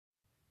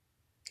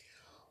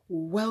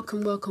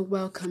Welcome, welcome,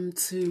 welcome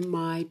to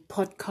my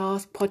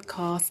podcast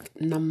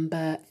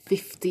number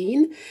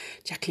 15.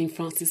 Jacqueline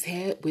Francis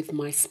here with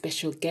my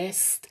special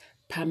guest,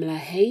 Pamela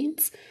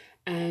Haynes,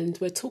 and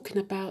we're talking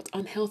about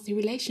unhealthy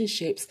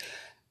relationships.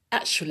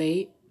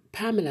 Actually,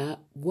 Pamela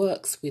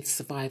works with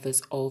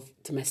survivors of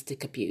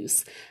domestic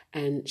abuse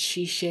and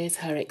she shares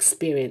her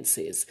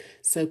experiences.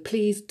 So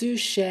please do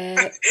share,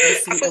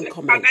 listen and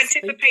comments.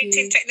 I'm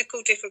anticipating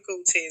technical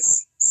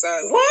difficulties. So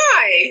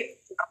why?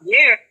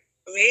 Yeah.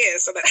 I'm here,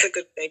 so that's a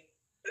good thing.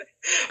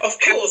 Of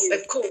course.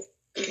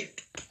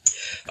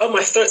 Oh,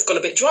 my throat's gone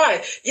a bit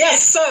dry.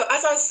 Yes, so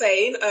as I was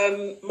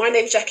saying, my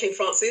name's Jacqueline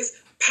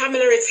Francis.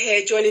 Pamela is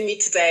here joining me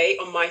today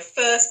on my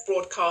first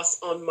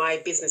broadcast on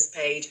my business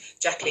page,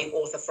 Jacqueline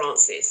Author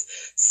Francis.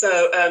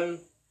 So,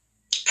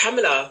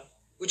 Pamela,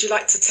 would you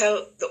like to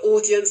tell the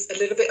audience a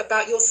little bit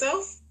about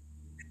yourself?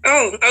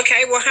 Oh,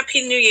 okay. Well,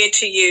 Happy New Year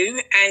to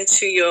you and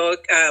to your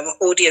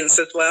audience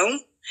as well.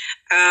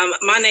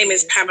 My name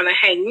is Pamela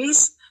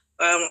Haynes.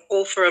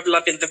 Author of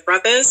Loving the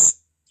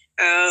Brothers.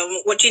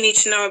 What do you need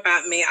to know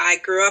about me? I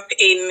grew up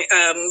in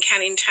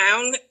Canning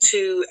Town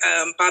to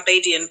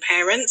Barbadian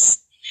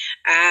parents.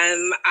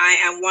 I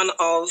am one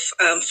of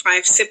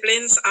 5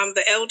 siblings. I'm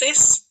the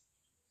eldest.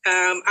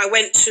 I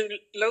went to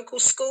local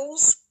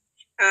schools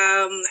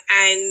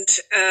and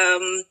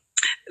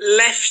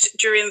left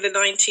during the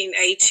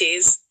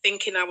 1980s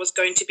thinking I was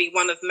going to be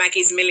one of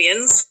Maggie's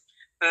Millions.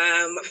 But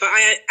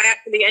I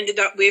actually ended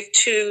up with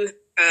 2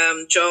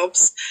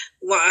 jobs.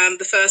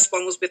 The first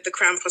one was with the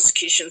Crown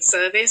Prosecution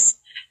Service,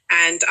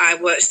 and I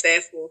worked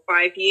there for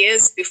 5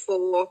 years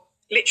before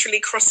literally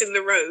crossing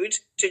the road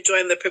to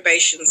join the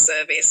probation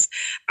service.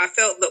 I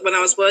felt that when I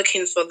was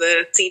working for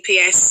the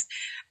CPS,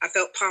 I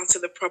felt part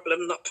of the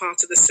problem, not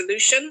part of the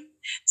solution.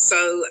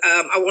 So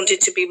I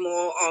wanted to be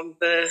more on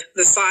the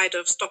side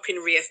of stopping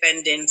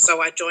reoffending.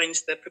 So I joined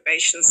the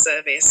probation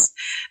service.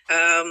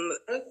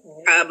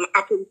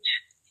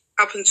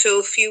 Up until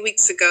a few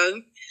weeks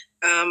ago,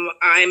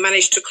 I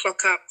managed to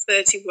clock up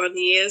 31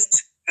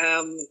 years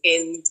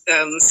in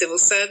civil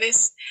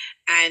service,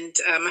 and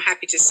I'm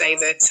happy to say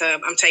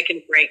that I'm taking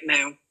a break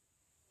now.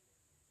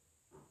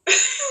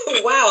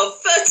 Wow,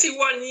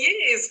 31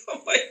 years!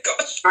 Oh my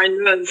gosh! I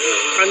know.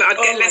 I'd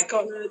get less.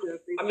 God.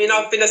 I mean,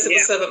 I've been a civil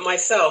servant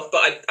myself,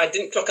 but I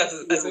didn't clock up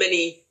as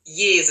many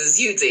years as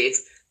you did.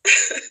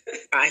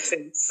 I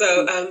think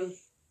so.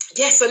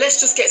 So let's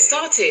just get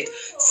started.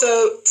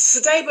 So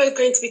today we're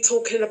going to be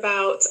talking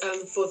about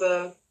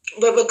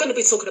we're going to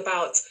be talking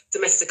about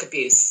domestic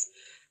abuse.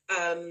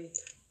 I'm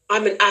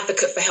an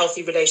advocate for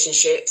healthy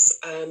relationships.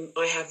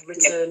 I have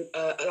written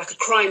like a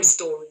crime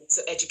story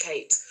to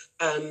educate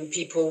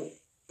people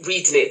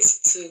reading it,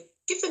 to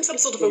give them some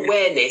sort of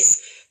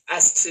awareness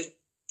as to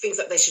things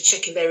that they should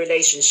check in their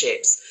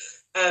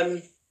relationships.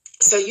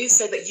 So you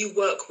said that you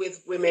work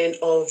with women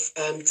of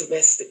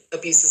domestic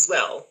abuse as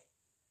well.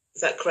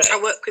 Is that correct? I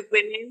work with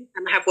women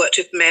and I have worked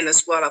with men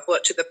as well. I've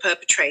worked with the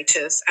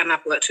perpetrators and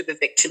I've worked with the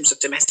victims of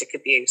domestic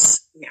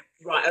abuse. Yeah.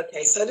 Right.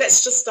 Okay. So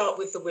let's just start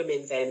with the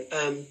women then.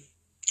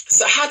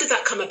 So how did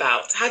that come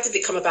about? How did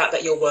it come about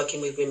that you're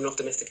working with women of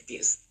domestic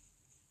abuse?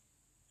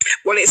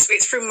 Well, it's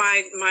through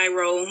my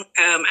role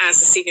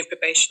as a senior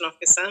probation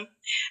officer.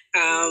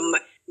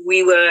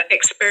 We were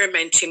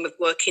experimenting with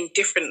working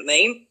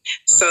differently.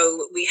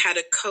 So we had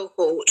a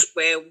cohort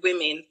where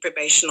women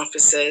probation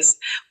officers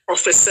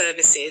offer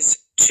services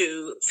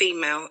to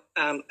female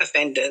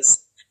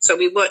offenders. So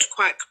we worked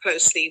quite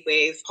closely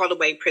with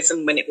Holloway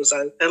Prison when it was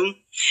open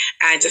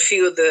and a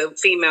few of the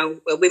female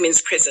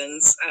women's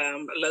prisons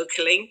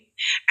locally.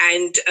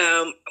 And,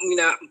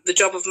 the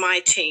job of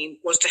my team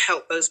was to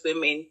help those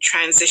women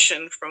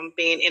transition from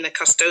being in a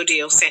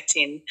custodial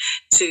setting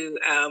to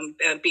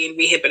being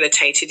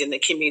rehabilitated in the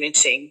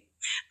community.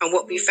 And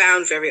what we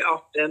found very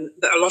often,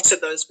 that a lot of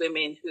those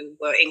women who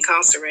were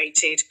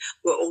incarcerated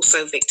were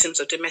also victims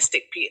of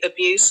domestic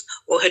abuse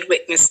or had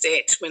witnessed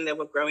it when they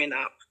were growing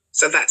up.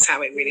 So that's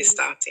how it really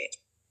started.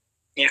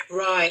 Yeah.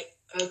 Right.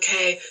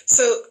 Okay.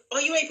 So are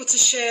you able to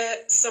share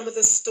some of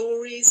the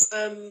stories,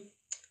 of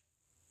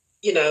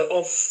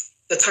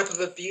the type of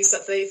abuse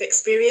that they've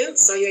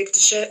experienced? Are you able to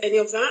share any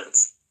of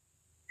that?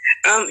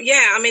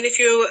 I mean, if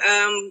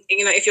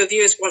if your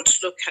viewers want to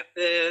look at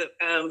the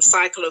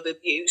cycle of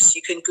abuse,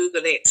 you can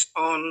Google it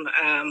on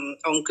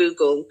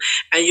Google,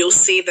 and you'll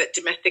see that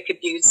domestic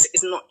abuse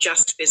is not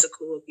just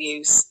physical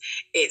abuse;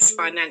 it's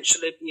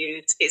financial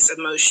abuse, it's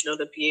emotional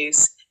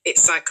abuse,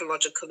 it's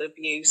psychological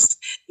abuse,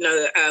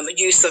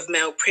 use of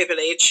male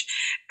privilege,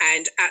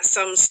 and at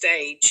some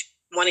stage,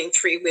 1 in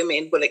 3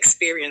 women will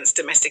experience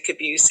domestic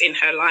abuse in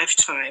her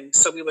lifetime.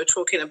 So we were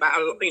talking about,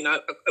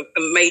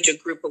 a major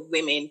group of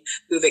women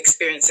who've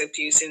experienced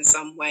abuse in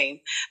some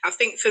way. I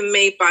think for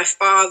me, by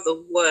far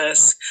the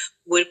worst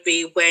would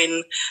be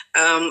when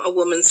a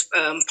woman's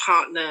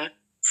partner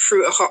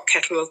threw a hot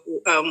kettle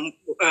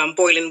of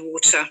boiling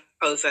water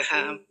over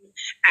her.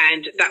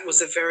 And that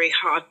was a very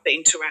hard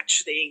thing to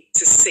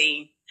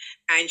see.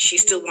 and she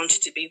still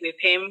wanted to be with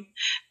him.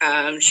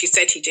 She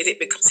said he did it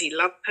because he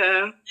loved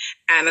her.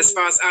 And as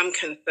far as I'm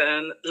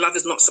concerned, love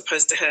is not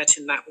supposed to hurt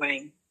in that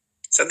way.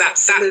 So that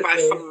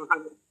by far, I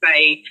would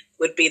say,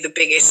 would be the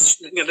biggest,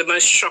 the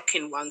most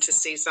shocking one, to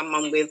see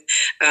someone with,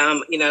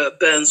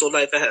 burns all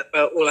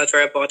over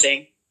her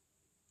body.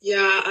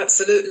 Yeah,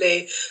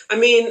 absolutely. I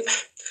mean,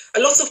 a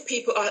lot of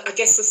people, I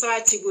guess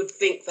society would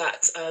think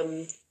that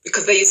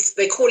because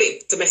they call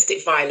it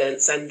domestic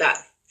violence, and that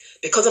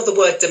because of the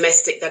word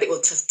domestic, that it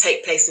will just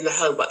take place in the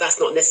home, but that's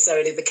not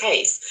necessarily the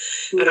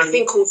case. Mm-hmm. And I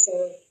think also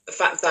the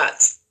fact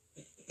that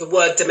the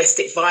word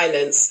domestic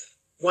violence,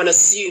 one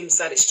assumes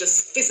that it's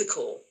just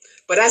physical.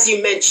 But as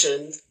you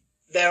mentioned,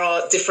 there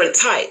are different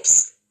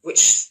types,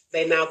 which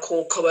they now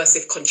call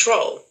coercive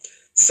control.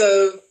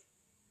 So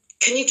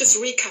can you just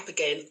recap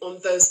again on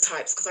those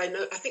types? Because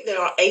I think there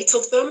are 8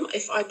 of them,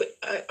 if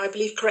I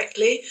believe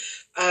correctly.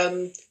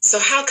 So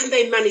how can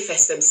they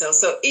manifest themselves?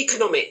 So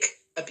economic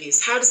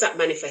abuse, how does that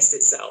manifest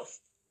itself?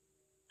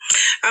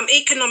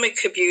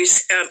 Economic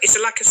abuse is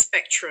like a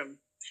spectrum.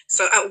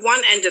 So at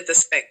one end of the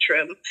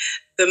spectrum,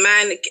 the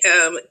man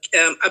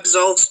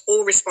absolves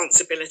all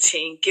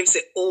responsibility, gives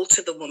it all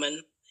to the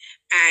woman,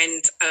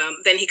 and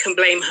then he can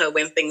blame her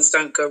when things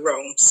don't go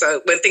wrong.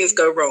 So when things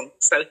go wrong,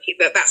 so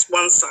that's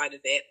one side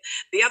of it.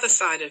 The other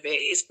side of it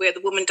is where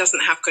the woman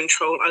doesn't have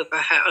control over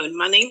her own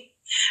money.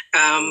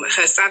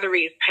 Her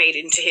salary is paid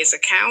into his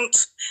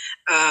account.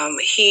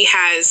 He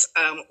has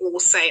all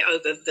say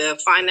over the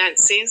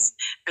finances,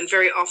 and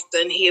very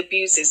often he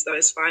abuses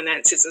those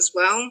finances as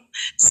well.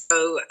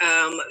 So,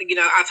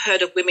 I've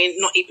heard of women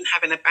not even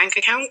having a bank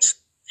account.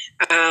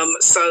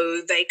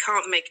 So they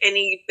can't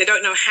they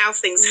don't know how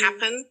things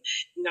happen.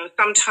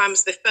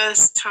 Sometimes the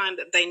first time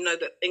that they know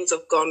that things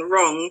have gone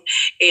wrong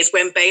is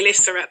when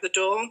bailiffs are at the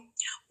door,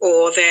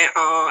 or there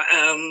are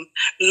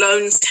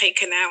loans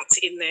taken out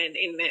in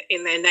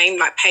their name,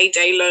 like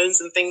payday loans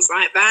and things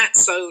like that.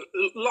 So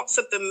lots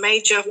of the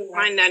major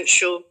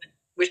financial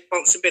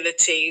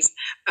responsibilities,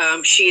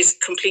 she is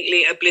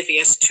completely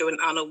oblivious to and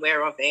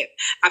unaware of it.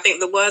 I think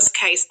the worst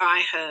case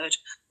I heard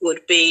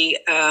would be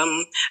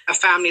a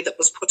family that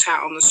was put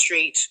out on the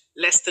street,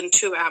 less than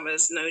 2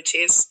 hours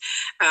notice.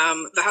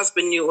 The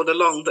husband knew all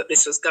along that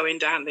this was going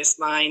down this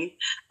line,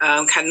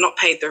 had not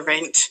paid the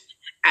rent,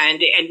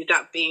 and it ended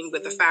up being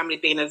with the family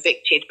being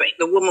evicted. But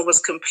the woman was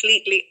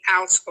completely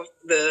out of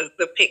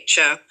the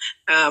picture,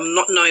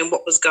 not knowing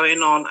what was going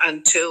on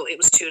until it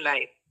was too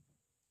late.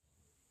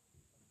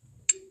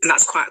 And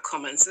that's quite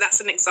common. So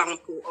that's an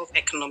example of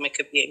economic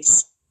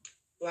abuse.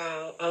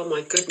 Wow. Oh,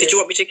 my goodness. Did you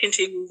want me to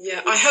continue?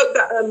 Yeah, I hope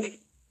that...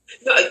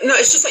 No,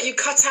 it's just that you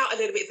cut out a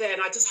little bit there,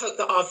 and I just hope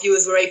that our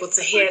viewers were able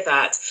to hear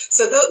that.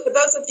 So for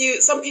those of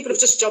you, some people have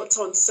just jumped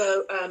on.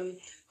 So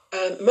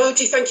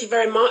Moji, thank you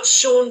very much.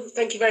 Sean,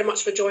 thank you very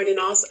much for joining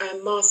us.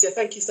 And Marcia,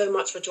 thank you so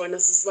much for joining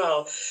us as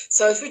well.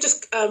 So if we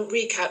just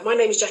recap, my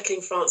name is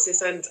Jacqueline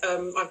Francis, and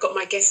I've got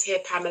my guest here,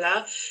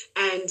 Pamela,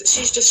 and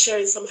she's just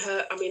sharing some of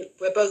her... I mean,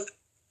 we're both,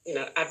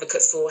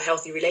 advocates for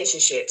healthy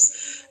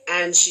relationships,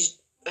 and she's...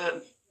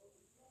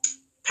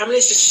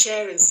 Pamela's just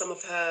sharing some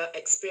of her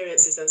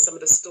experiences and some of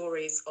the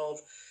stories of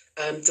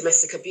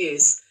domestic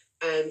abuse,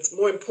 and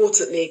more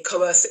importantly,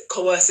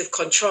 coercive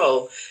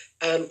control,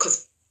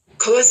 because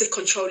coercive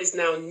control is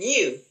now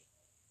new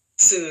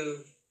to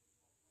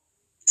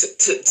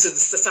the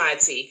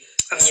society.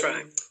 That's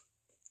right.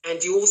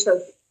 And you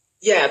also,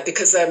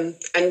 because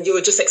and you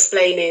were just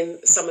explaining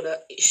some of the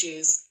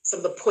issues, some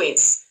of the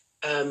points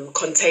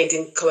contained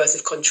in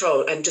coercive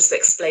control, and just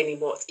explaining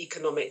what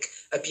economic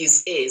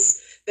abuse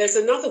is. There's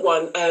another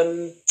one,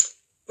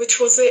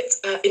 which was it?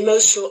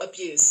 Emotional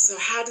abuse. So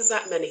how does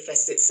that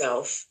manifest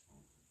itself?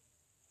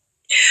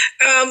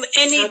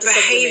 Any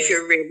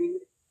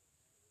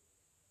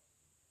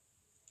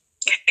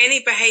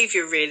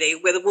behaviour really,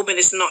 where the woman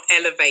is not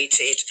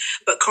elevated,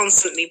 but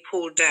constantly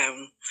pulled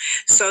down.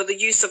 So the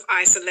use of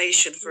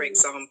isolation, for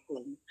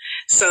example.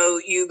 So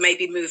you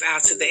maybe move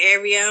out of the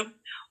area,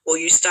 or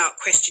you start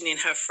questioning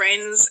her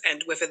friends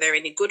and whether they're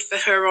any good for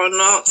her or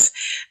not.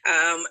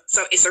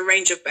 So it's a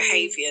range of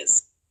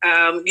behaviours.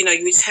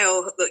 You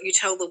tell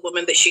the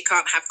woman that she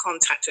can't have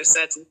contact with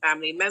certain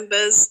family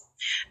members.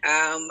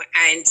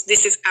 And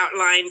this is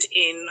outlined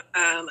in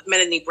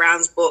Melanie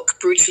Brown's book,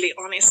 Brutally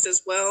Honest,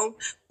 as well,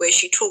 where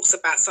she talks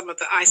about some of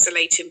the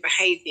isolating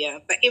behaviour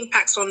that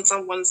impacts on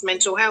someone's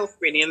mental health,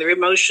 really, and their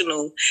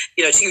emotional.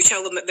 So you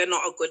tell them that they're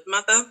not a good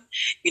mother.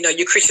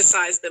 You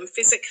criticise them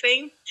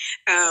physically.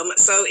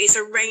 So it's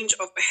a range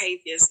of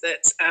behaviours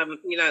that,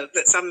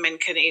 that some men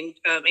can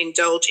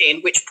indulge in,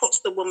 which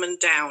puts the woman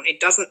down. It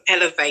doesn't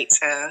elevate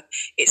her.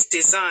 It's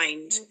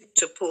designed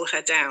to pull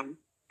her down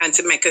and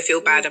to make her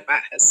feel bad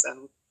about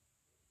herself.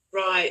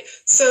 Right.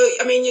 So,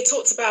 you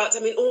talked about,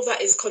 all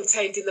that is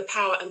contained in the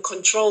power and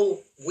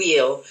control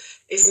wheel,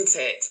 isn't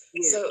it?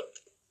 Yeah. So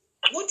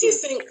what do you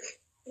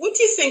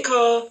think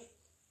are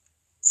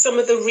some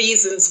of the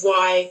reasons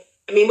why,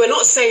 I mean, we're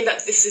not saying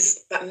that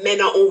that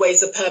men are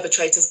always the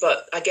perpetrators,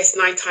 but I guess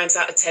 9 times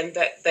out of 10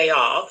 that they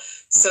are.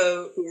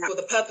 So for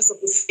the purpose of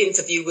this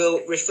interview,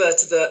 we'll refer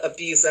to the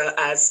abuser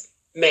as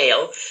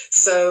male.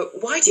 So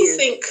why do you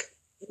think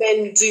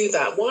men do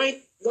that?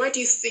 Why do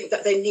you think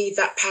that they need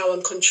that power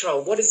and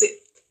control? What is it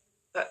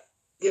that,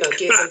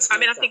 gives them to I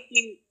mean, I think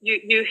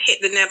you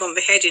hit the nail on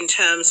the head in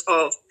terms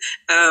of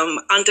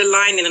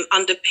underlining and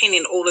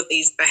underpinning all of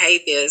these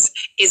behaviours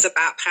is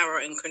about power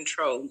and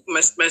control,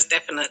 most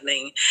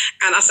definitely.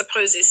 And I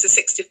suppose it's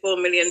the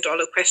 $64 million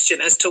question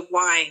as to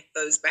why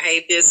those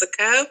behaviours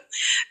occur.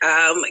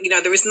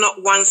 There is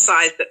not one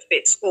size that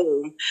fits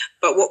all.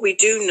 But what we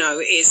do know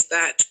is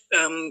that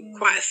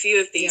quite a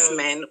few of these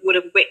men would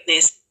have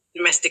witnessed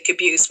domestic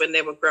abuse when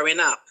they were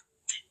growing up.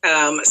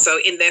 So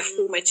in their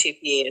formative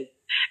years.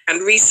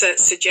 And research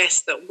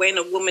suggests that when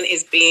a woman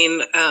is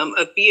being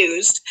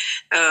abused,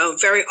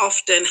 very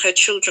often her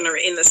children are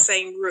in the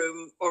same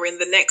room or in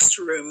the next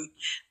room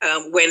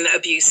when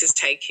abuse is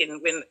taking,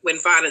 when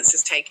violence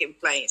is taking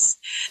place.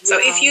 So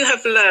if you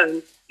have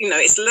learned,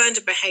 it's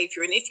learned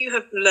behavior. And if you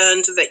have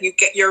learned that you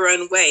get your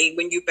own way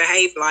when you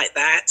behave like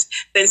that,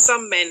 then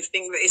some men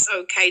think that it's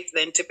okay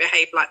then to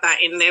behave like that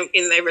in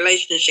their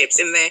relationships,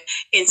 in their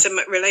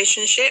intimate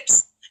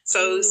relationships.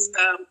 So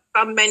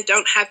some men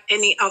don't have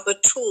any other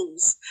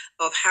tools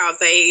of how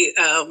they,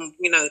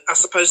 are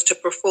supposed to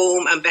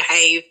perform and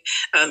behave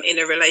in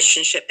a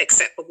relationship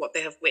except for what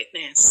they have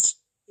witnessed.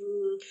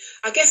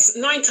 I guess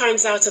 9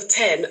 times out of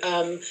 10,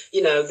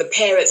 the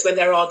parents, when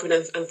they're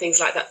arguing and things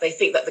like that, they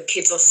think that the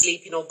kids are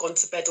sleeping or gone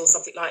to bed or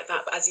something like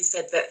that. But as you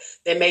said, that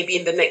they may be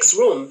in the next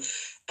room.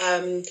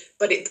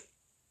 But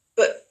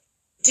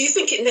do you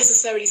think it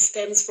necessarily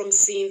stems from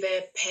seeing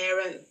their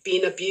parent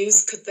being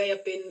abused? Could they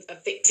have been a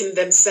victim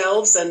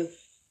themselves and,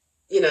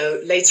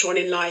 later on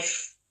in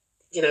life,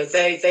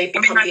 they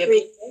become the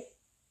abuser?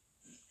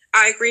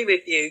 I agree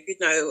with you.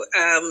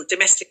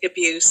 Domestic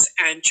abuse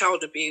and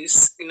child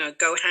abuse,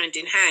 go hand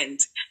in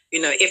hand.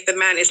 If the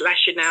man is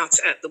lashing out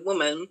at the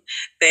woman,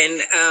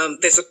 then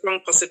there's a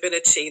strong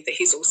possibility that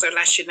he's also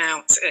lashing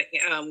out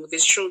with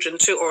his children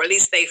too, or at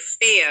least they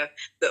fear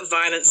that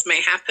violence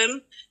may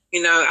happen.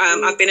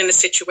 I've been in a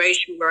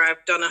situation where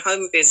I've done a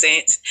home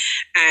visit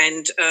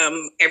and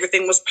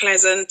everything was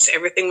pleasant,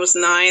 everything was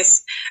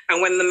nice.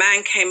 And when the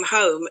man came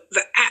home,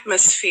 the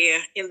atmosphere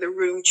in the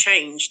room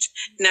changed.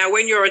 Now,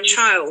 when you're a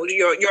child,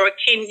 you're a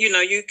kid,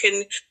 you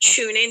can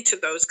tune into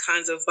those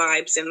kinds of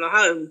vibes in the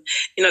home.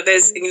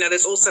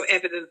 There's also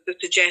evidence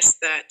that suggests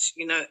that,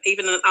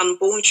 even an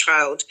unborn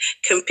child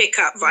can pick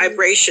up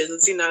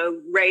vibrations,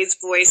 raised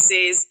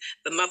voices,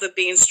 the mother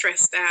being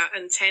stressed out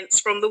and tense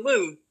from the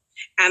womb.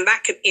 And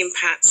that can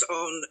impact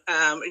on,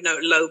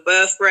 low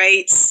birth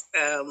rates,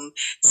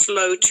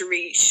 slow to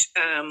reach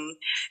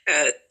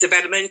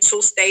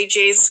developmental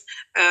stages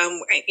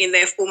in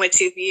their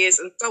formative years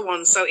and so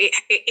on. So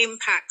it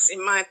impacts,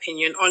 in my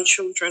opinion, on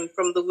children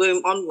from the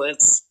womb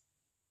onwards.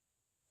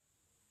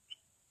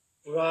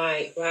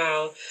 Right.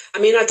 Wow. I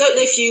mean, I don't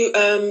know if you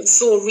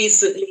saw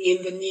recently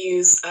in the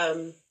news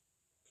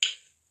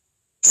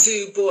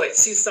 2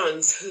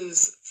 sons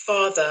whose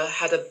father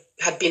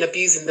had been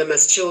abusing them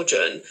as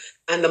children,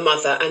 and the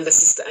mother and the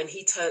sister, and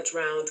he turned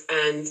around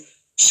and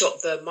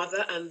shot the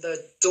mother and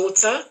the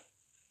daughter.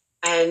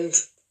 And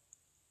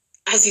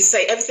as you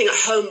say, everything at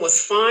home was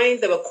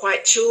fine. They were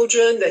quiet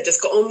children. They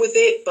just got on with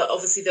it. But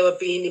obviously they were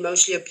being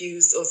emotionally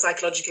abused or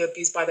psychologically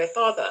abused by their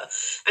father.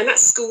 And at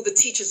school, the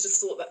teachers just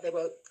thought that they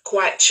were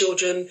quiet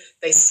children.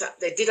 They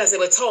did as they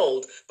were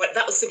told. But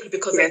that was simply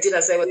because they did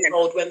as they were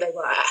told when they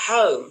were at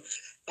home.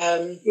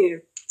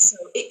 So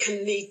it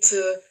can lead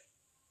to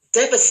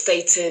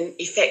devastating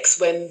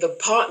effects when the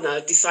partner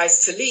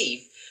decides to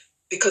leave,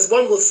 because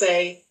one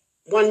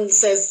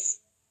says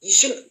you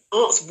shouldn't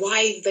ask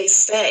why they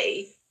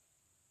stay.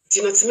 Do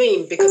you know what I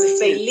mean? Because if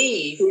they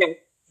leave,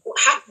 what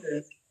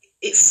happens?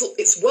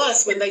 It's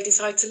worse when they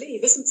decide to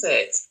leave, isn't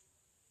it?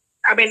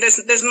 I mean,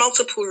 there's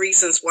multiple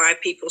reasons why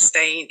people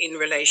stay in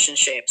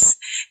relationships.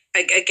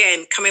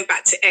 Again, coming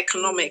back to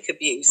economic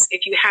abuse,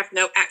 if you have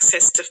no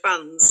access to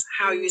funds,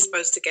 how are you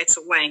supposed to get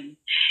away?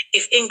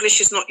 If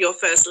English is not your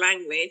first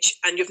language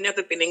and you've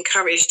never been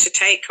encouraged to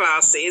take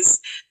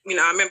classes,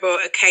 I remember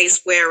a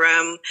case where,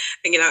 a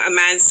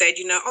man said,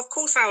 of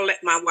course I'll let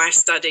my wife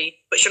study,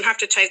 but she'll have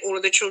to take all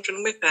of the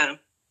children with her.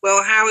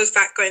 Well, how is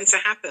that going to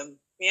happen?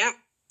 Yeah.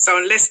 So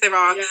unless there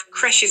are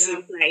creches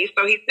in place,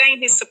 so he's saying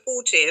he's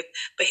supportive,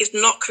 but he's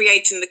not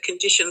creating the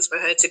conditions for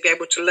her to be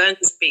able to learn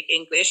to speak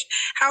English.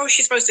 How is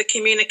she supposed to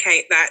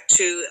communicate that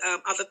to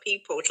other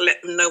people to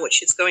let them know what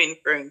she's going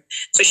through?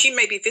 So she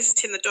may be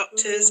visiting the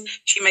doctors,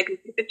 she may be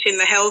visiting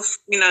the health,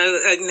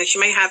 she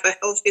may have a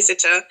health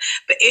visitor,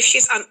 but if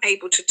she's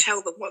unable to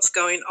tell them what's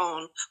going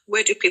on,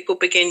 where do people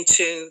begin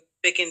to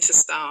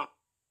start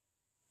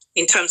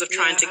in terms of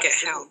trying to get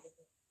help?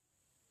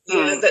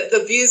 Yeah,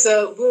 the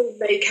abuser will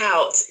make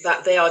out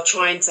that they are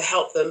trying to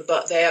help them,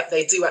 but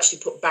they do actually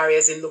put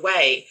barriers in the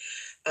way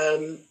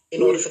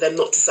in order for them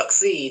not to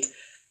succeed.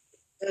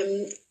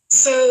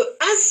 So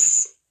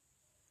as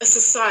a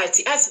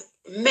society, as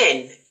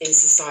men in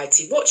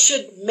society? What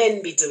should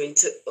men be doing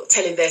to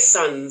telling their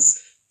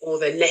sons or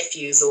their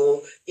nephews,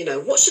 or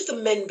what should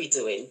the men be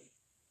doing?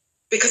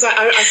 Because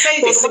I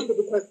say this simply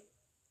because,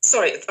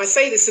 I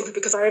say this simply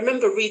because I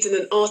remember reading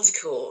an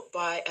article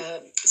by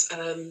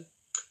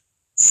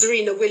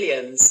Serena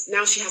Williams.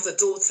 Now she has a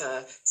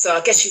daughter, so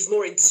I guess she's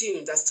more in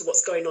tune as to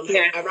what's going on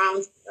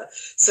around her.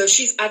 So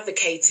she's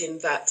advocating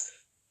that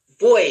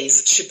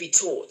boys should be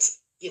taught,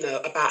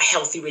 about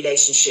healthy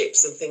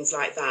relationships and things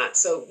like that.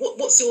 So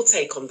what's your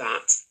take on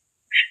that?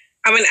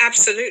 I mean,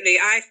 absolutely.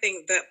 I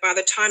think that by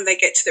the time they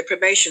get to the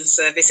probation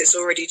service, it's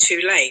already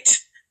too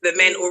late. The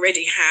men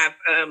already have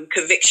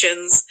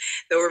convictions.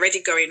 They're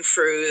already going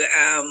through,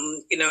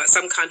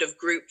 some kind of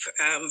group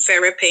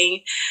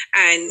therapy.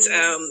 And,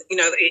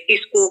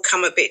 it's all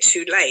come a bit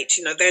too late.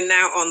 They're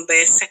now on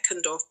their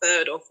second or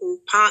third or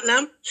fourth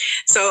partner.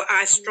 So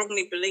I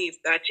strongly believe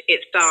that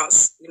it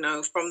starts,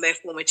 from their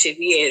formative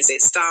years.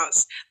 It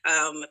starts,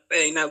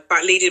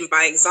 by leading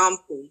by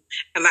example.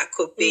 And that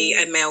could be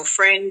a male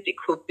friend. It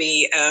could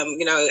be,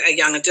 a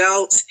young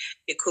adult.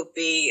 It could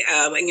be,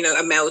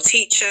 a male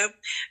teacher.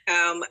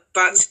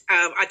 But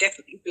I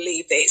definitely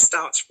believe that it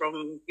starts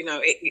from,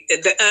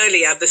 the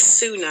earlier, the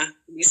sooner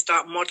we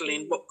start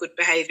modeling what good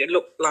behavior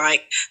looks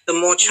like, the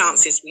more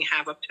chances we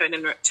have of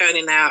turning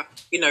out,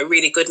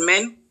 really good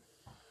men.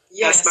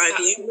 Yes,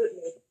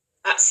 absolutely.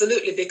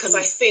 Absolutely, because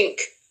I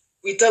think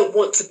we don't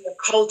want to be a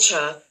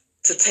culture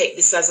to take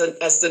this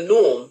as the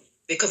norm,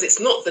 because it's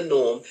not the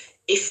norm.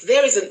 If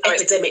there is an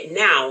epidemic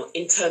now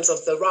in terms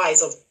of the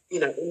rise of,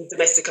 in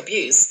domestic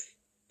abuse,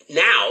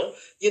 now,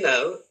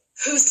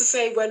 who's to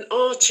say when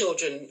our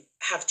children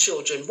have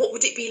children, what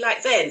would it be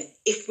like then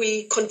if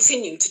we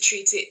continue to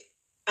treat it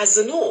as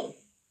the norm?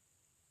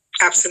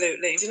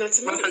 Absolutely. Do you know what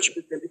I mean?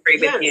 100% agree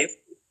with you.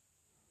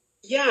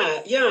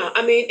 Yeah.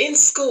 I mean, in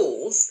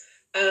schools,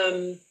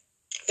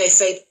 they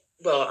say,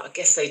 well, I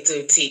guess they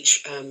do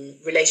teach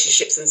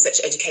relationships and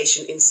sexual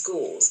education in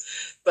schools.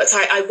 But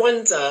I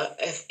wonder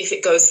if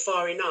it goes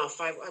far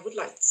enough. I would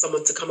like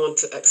someone to come on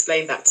to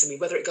explain that to me,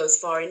 whether it goes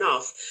far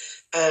enough.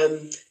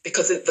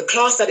 Because the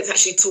class that it's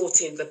actually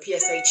taught in, the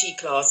PSHE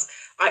class,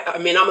 I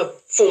mean, I'm a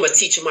former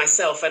teacher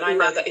myself, and I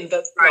know that in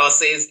those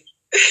classes,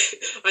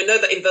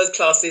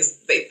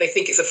 they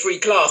think it's a free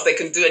class. They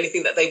can do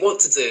anything that they want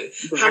to do.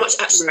 How much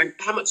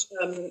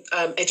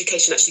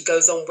education actually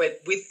goes on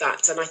with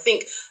that? And I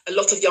think a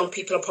lot of young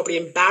people are probably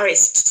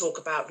embarrassed to talk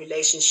about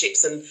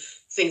relationships and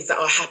things that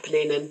are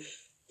happening, and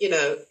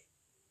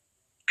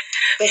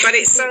but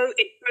it's so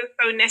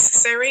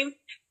necessary.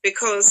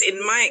 Because in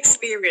my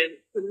experience,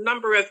 the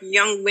number of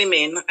young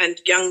women and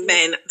young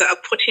men that are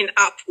putting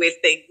up with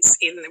things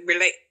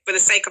for the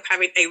sake of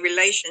having a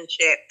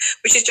relationship,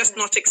 which is just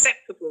not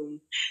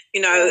acceptable.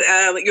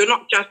 You're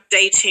not just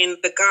dating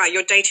the guy,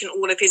 you're dating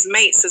all of his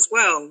mates as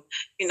well.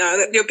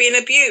 You're being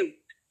abused.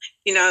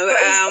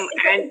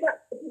 And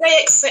they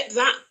accept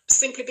that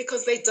simply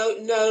because they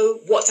don't know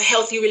what a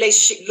healthy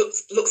relationship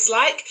looks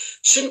like.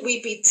 Shouldn't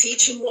we be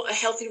teaching what a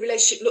healthy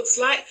relationship looks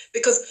like?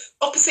 Because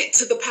opposite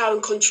to the power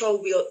and control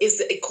wheel is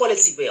the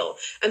equality wheel,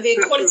 and the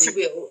equality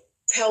wheel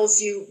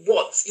tells you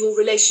what your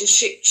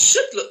relationship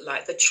should look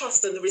like, the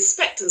trust and the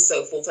respect and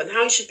so forth, and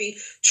how it should be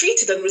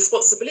treated, and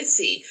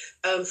responsibility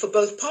for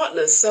both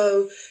partners.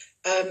 So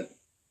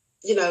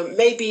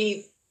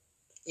maybe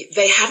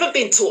they haven't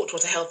been taught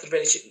what a healthy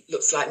relationship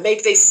looks like.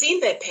 Maybe they've seen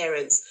their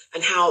parents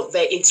and how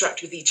they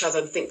interact with each other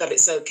and think that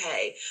it's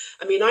okay.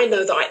 I mean, I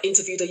know that I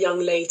interviewed a young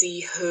lady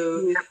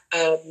who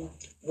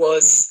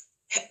was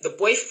the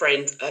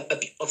boyfriend.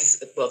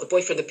 Obviously, well, the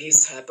boyfriend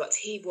abused her, but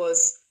it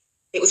was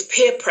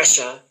peer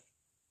pressure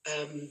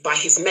by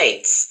his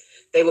mates.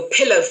 They were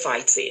pillow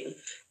fighting,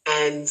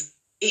 and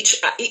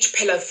each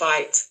pillow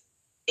fight,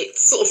 it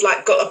sort of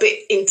like got a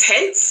bit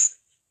intense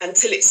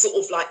until it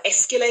sort of like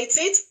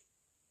escalated.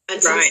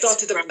 Until he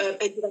started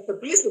ended up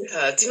abusing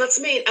her. Do you know what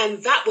I mean?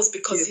 And that was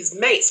because his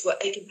mates were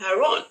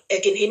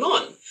egging him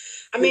on.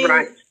 I mean,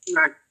 right.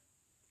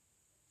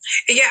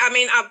 Yeah, I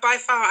mean, by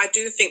far, I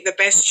do think the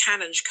best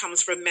challenge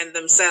comes from men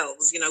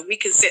themselves. We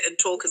can sit and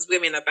talk as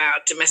women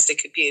about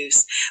domestic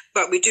abuse,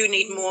 but we do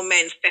need more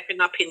men stepping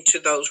up into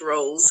those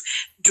roles,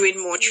 doing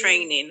more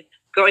training,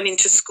 going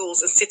into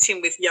schools and sitting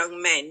with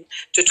young men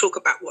to talk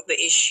about what the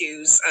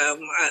issues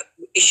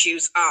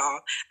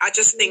are. I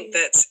just think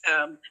that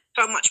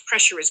so much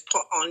pressure is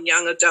put on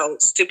young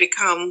adults to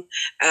become,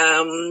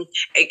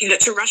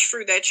 to rush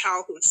through their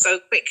childhood so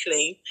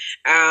quickly,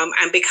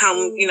 and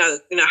become,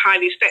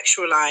 highly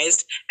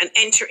sexualized and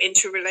enter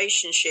into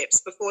relationships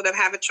before they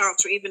have a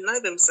chance to even know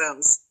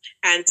themselves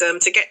and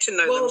to get to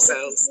know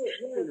themselves,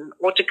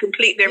 or to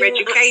complete their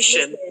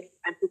education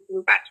and to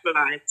feel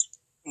actualized.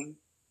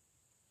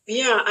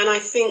 Yeah, and I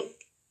think,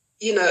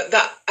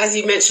 that, as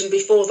you mentioned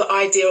before, the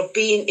idea of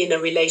being in a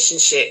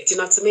relationship, do you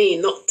know what I mean?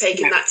 Not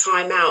taking that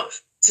time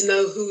out to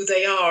know who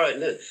they are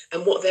and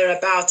what they're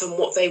about and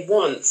what they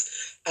want.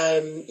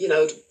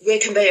 Where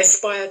can they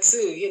aspire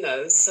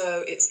to?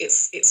 So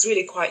it's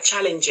really quite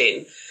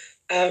challenging.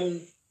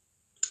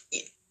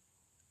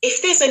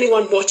 If there's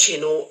anyone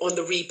watching or on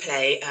the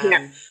replay,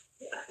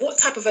 what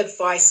type of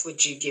advice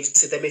would you give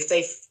to them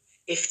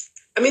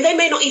they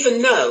may not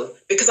even know,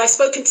 because I've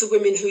spoken to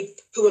women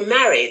who were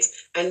married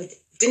and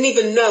didn't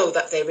even know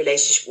that their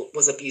relationship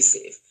was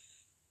abusive.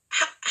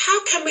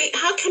 How can we,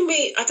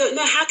 I don't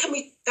know, how can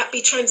that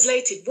be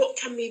translated? What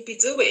can we be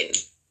doing?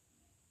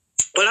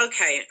 Well,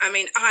 okay. I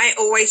mean, I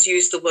always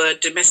use the word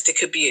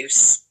domestic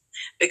abuse,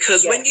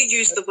 because when you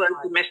use the word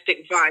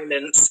domestic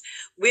violence,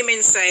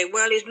 women say,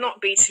 well, he's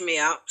not beating me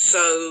up,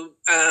 so,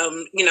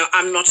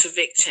 I'm not a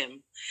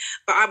victim.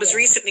 But I was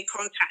recently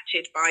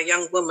contacted by a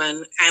young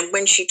woman, and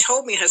when she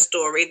told me her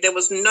story, there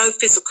was no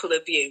physical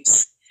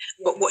abuse.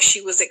 But what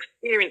she was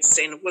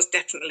experiencing was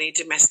definitely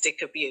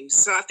domestic abuse.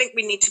 So I think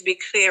we need to be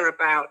clear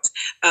about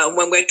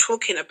when we're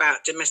talking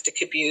about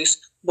domestic abuse,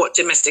 what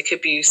domestic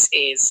abuse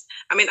is.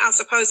 I mean, I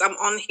suppose I'm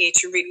on here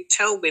to really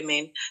tell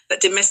women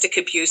that domestic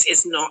abuse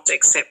is not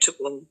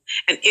acceptable.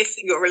 And if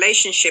your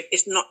relationship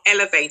is not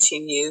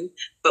elevating you,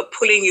 but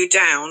pulling you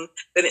down,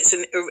 then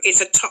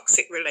it's a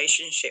toxic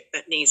relationship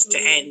that needs to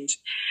end.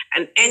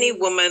 And any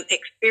woman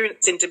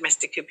experiencing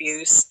domestic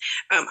abuse,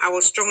 I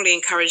will strongly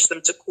encourage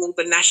them to call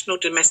the National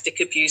Domestic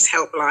Abuse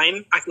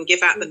Helpline. I can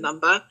give out the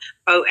number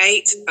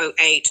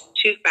 0808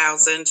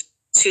 2000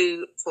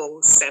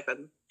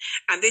 247.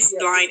 And this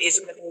line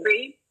is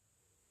free.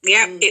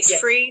 Yeah, it's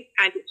free,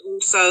 and it's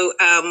also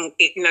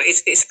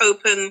it's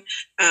open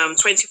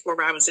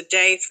 24 hours a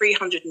day,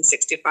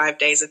 365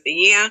 days of the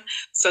year,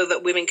 so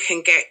that women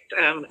can get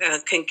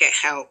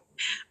help.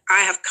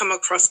 I have come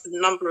across a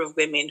number of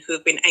women who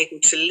have been able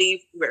to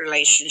leave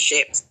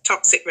relationships,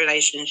 toxic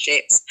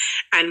relationships,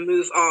 and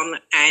move on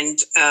and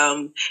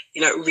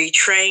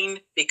retrain,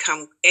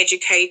 become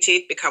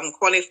educated, become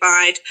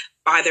qualified,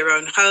 buy their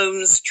own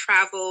homes,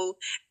 travel,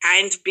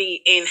 and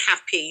be in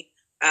happy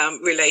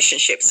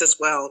relationships as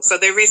well. So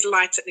there is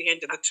light at the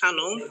end of the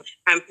tunnel,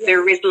 and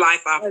there is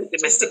life after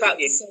domestic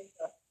abuse.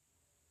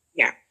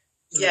 Yeah.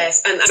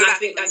 Yes, and I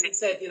think, as you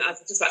said, I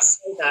was just about to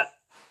say that,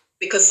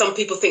 because some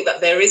people think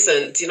that there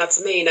isn't, you know what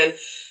I mean? And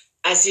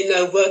as you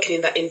know, working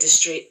in that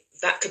industry,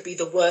 that could be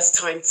the worst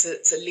time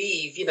to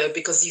leave,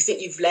 because you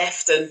think you've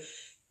left, and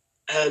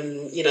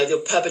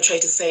the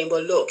perpetrator saying,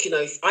 well, look,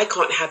 if I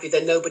can't have you,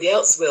 then nobody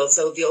else will.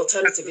 So the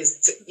alternative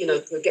is to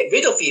get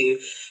rid of you.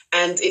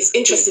 And it's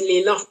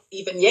interestingly enough,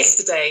 even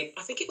yesterday,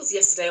 I think it was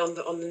yesterday on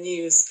the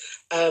news,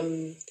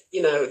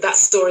 that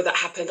story that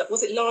happened,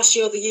 was it last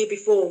year or the year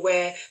before,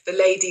 where the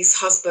lady's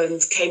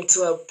husband came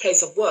to a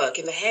place of work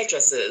in the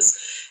hairdressers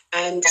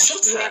and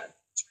shot her.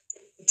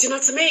 Do you know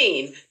what I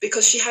mean?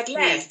 Because she had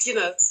left,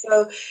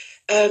 So,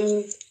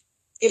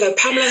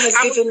 Pamela has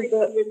given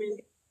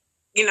the...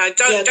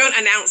 Don't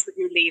announce that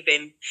you're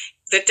leaving.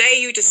 The day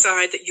you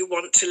decide that you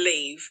want to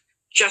leave,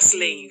 just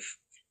leave.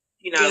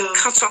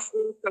 Cut off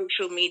all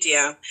social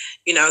media,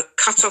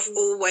 cut off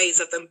all ways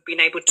of them being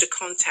able to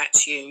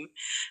contact you,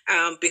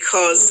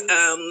 because,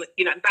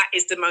 that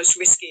is the most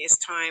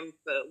riskiest time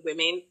for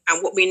women.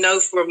 And what we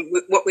know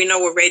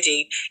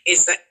already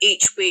is that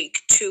each week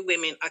 2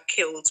 women are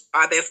killed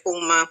by their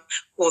former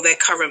or their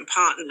current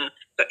partner.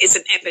 So it's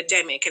an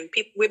epidemic, and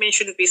women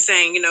shouldn't be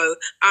saying,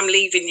 I'm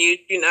leaving you,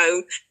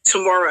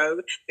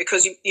 tomorrow,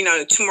 because,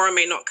 tomorrow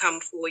may not come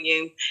for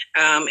you,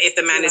 if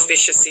the man is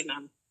vicious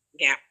enough.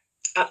 Yeah.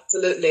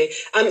 Absolutely.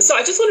 So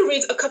I just want to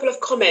read a couple of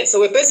comments. So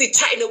we're busy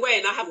chatting away,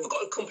 and I have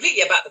forgotten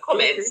completely about the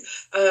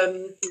comments.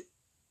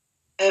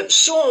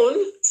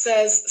 Sean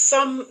says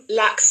some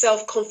lack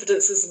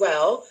self-confidence as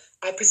well.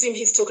 I presume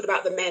he's talking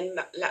about the men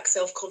that lack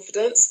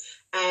self-confidence.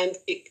 And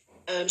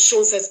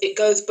Sean says it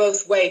goes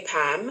both ways,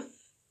 Pam.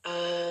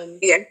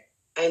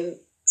 And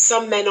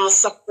some men are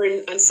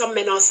suffering, and some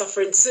men are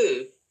suffering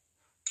too.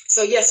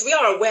 So yes, we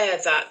are aware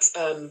that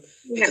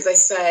because they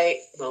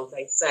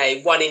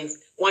say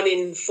one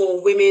in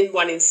 4 women,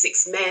 1 in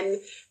 6 men,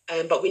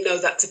 but we know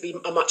that to be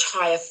a much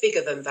higher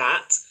figure than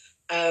that.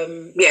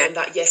 And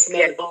that yes,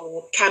 men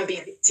can be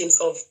victims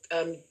of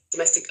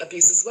domestic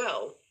abuse as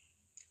well.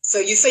 So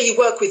you say you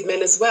work with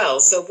men as well.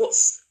 So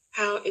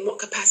in what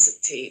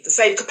capacity? The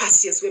same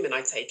capacity as women,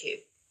 I take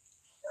it.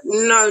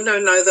 No.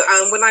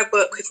 When I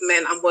work with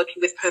men, I'm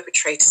working with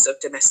perpetrators of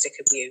domestic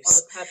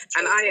abuse,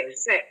 and I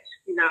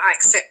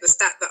accept the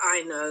stat that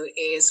I know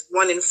is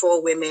 1 in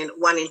 4 women,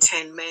 1 in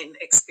 10 men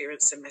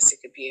experience domestic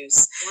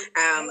abuse.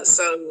 I'm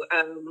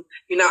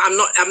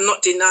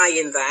not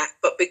denying that,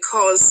 but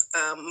because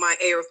my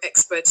area of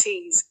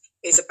expertise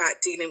is about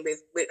dealing with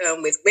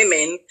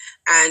women,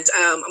 and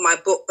my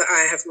book that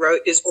I have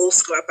wrote is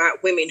also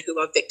about women who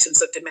are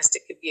victims of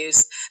domestic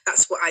abuse.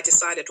 That's what I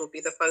decided will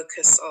be the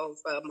focus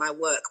of my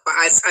work. But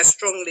I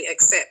strongly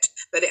accept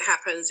that it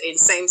happens in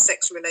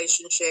same-sex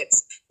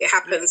relationships. It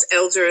happens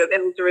elder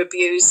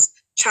abuse,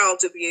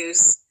 child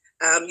abuse,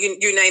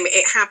 you name it,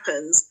 it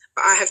happens.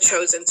 But I have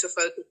chosen to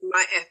focus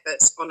my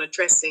efforts on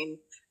addressing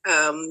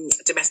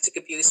domestic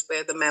abuse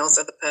where the males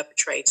are the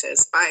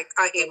perpetrators. I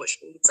hear what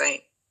she's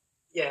saying.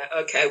 Yeah,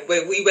 okay.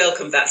 We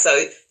welcome that.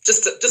 So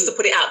just to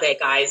put it out there,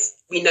 guys,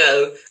 we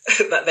know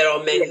that there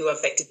are men who are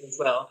affected as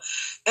well.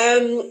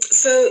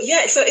 So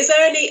is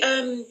there any...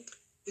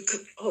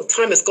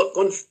 time has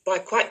gone by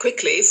quite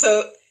quickly.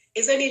 So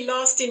Is there any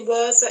lasting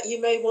words that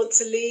you may want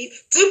to leave?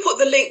 Do put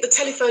the link, the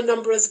telephone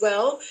number as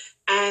well.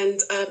 And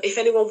if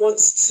anyone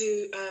wants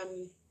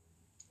to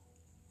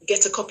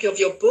get a copy of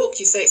your book,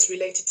 you say it's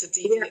related to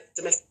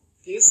domestic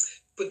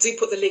abuse, but do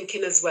put the link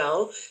in as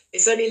well.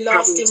 Is there any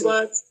lasting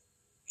words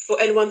for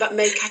anyone that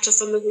may catch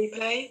us on the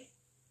replay?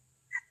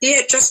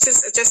 Yeah, just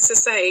to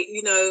say,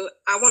 you know,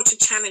 I want to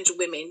challenge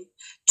women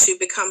to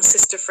become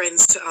sister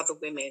friends to other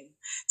women.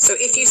 So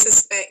if you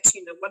suspect,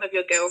 you know, one of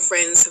your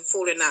girlfriends have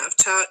fallen out of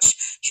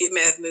touch, she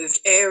may have moved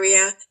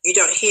area, you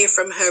don't hear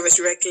from her as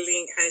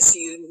regularly as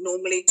you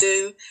normally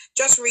do,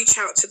 just reach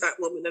out to that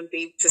woman and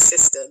be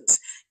persistent.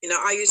 You know,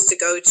 I used to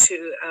go to,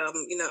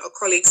 you know, a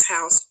colleague's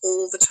house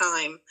all the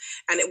time,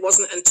 and it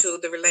wasn't until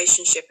the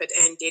relationship had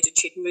ended and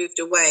she'd moved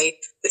away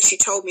that she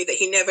told me that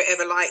he never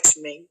ever liked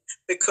me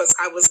because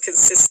I was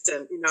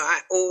consistent. You know,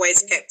 I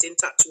always kept in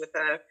touch with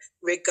her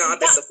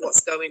regardless of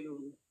what's going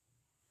on.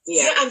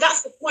 Yeah, and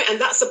that's the point.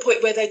 And that's the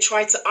point where they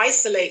try to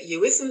isolate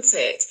you, isn't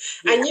it?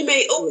 Yeah. And you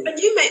may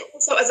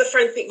also, as a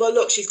friend, think, well,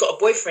 look, she's got a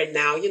boyfriend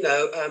now. You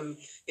know,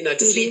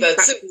 just leave her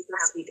too.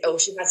 Or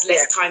she has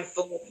less time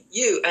for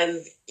you.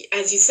 And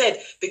as you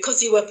said,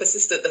 because you were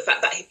persistent, the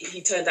fact that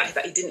he turned out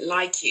that he didn't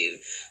like you,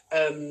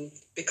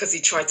 because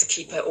he tried to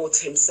keep her all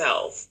to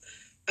himself.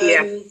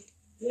 Yeah.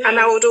 And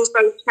I would also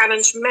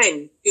challenge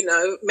men. You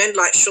know, men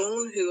like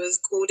Sean, who was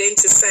called in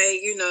to say,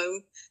 you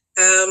know,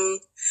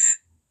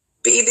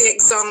 be the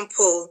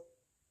example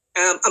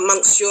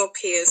amongst your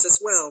peers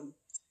as well.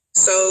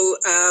 So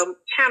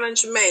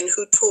challenge men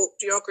who talk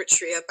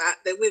derogatory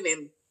about their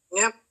women,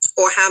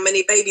 or how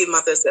many baby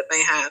mothers that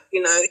they have.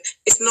 You know,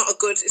 it's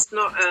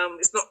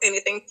not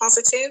anything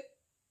positive.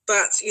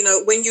 But you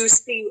know, when you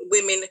see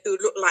women who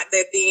look like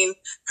they're being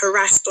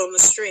harassed on the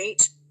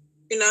street,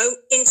 you know,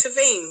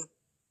 intervene.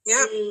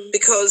 Yeah,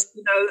 because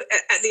you know,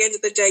 at the end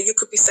of the day, you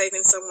could be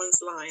saving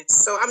someone's life.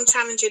 So I'm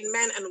challenging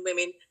men and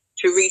women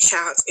to reach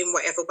out in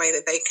whatever way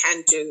that they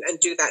can do and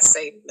do that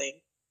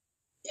safely.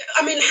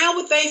 I mean, how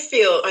would they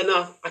feel? I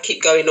know I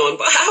keep going on,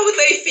 but how would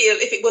they feel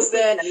if it was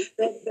their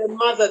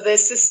mother, their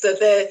sister,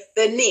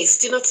 their niece,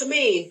 do you know what I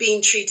mean,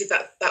 being treated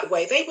that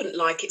way? They wouldn't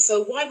like it.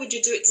 So why would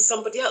you do it to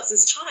somebody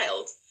else's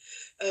child?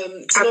 Do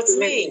you know what I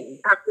mean?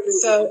 Absolutely.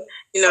 So,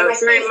 you know,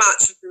 very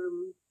much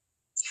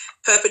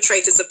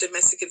perpetrators of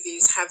domestic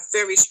abuse have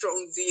very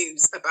strong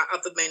views about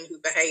other men who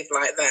behave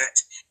like that,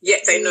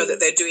 yet they know that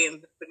they're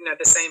doing, you know,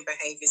 the same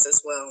behaviors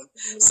as well.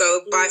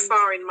 So by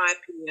far, in my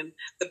opinion,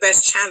 the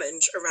best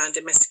challenge around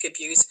domestic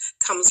abuse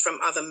comes from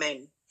other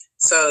men.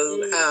 So,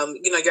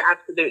 you know, you're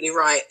absolutely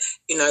right,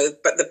 you know,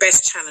 but the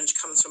best challenge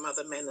comes from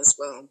other men as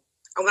well.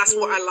 And that's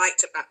what I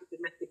liked about the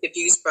domestic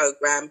abuse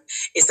program,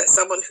 is that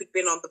someone who'd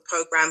been on the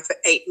program for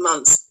 8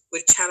 months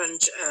would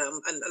challenge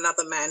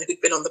another man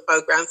who'd been on the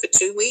program for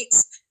 2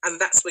 weeks. And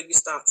that's where you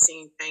start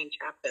seeing change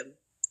happen.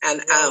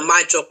 And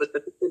my job was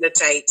to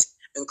facilitate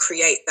and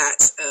create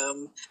that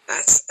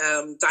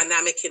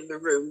dynamic in the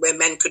room where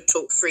men could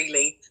talk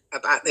freely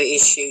about their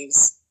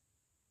issues.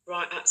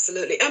 Right,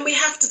 absolutely. And we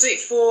have to do it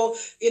for,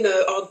 you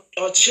know,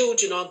 our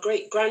children, our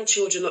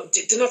great-grandchildren,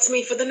 do you know what I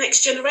mean, for the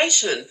next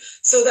generation,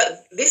 so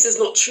that this is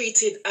not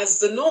treated as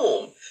the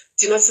norm.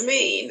 Do you know what I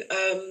mean?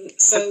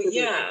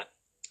 Yeah.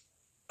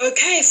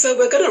 Okay, so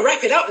we're going to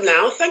wrap it up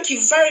now. Thank you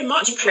very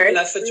much,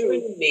 Pamela, for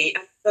joining me,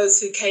 and those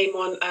who came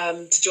on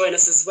to join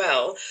us as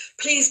well.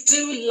 Please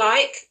do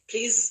like,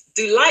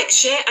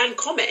 share, and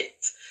comment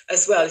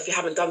as well if you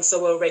haven't done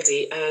so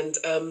already. And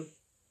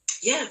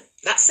yeah,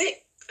 that's it.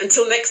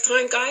 Until next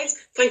time, guys.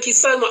 Thank you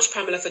so much,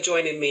 Pamela, for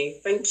joining me.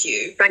 Thank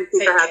you. Thank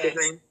you for having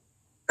me.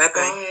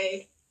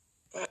 Bye-bye.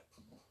 Bye.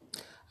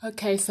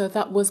 Okay, so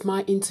that was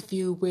my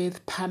interview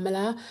with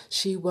Pamela.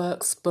 She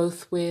works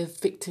both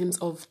with victims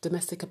of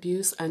domestic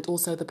abuse and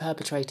also the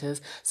perpetrators.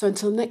 So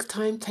until next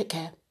time, take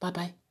care.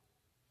 Bye-bye.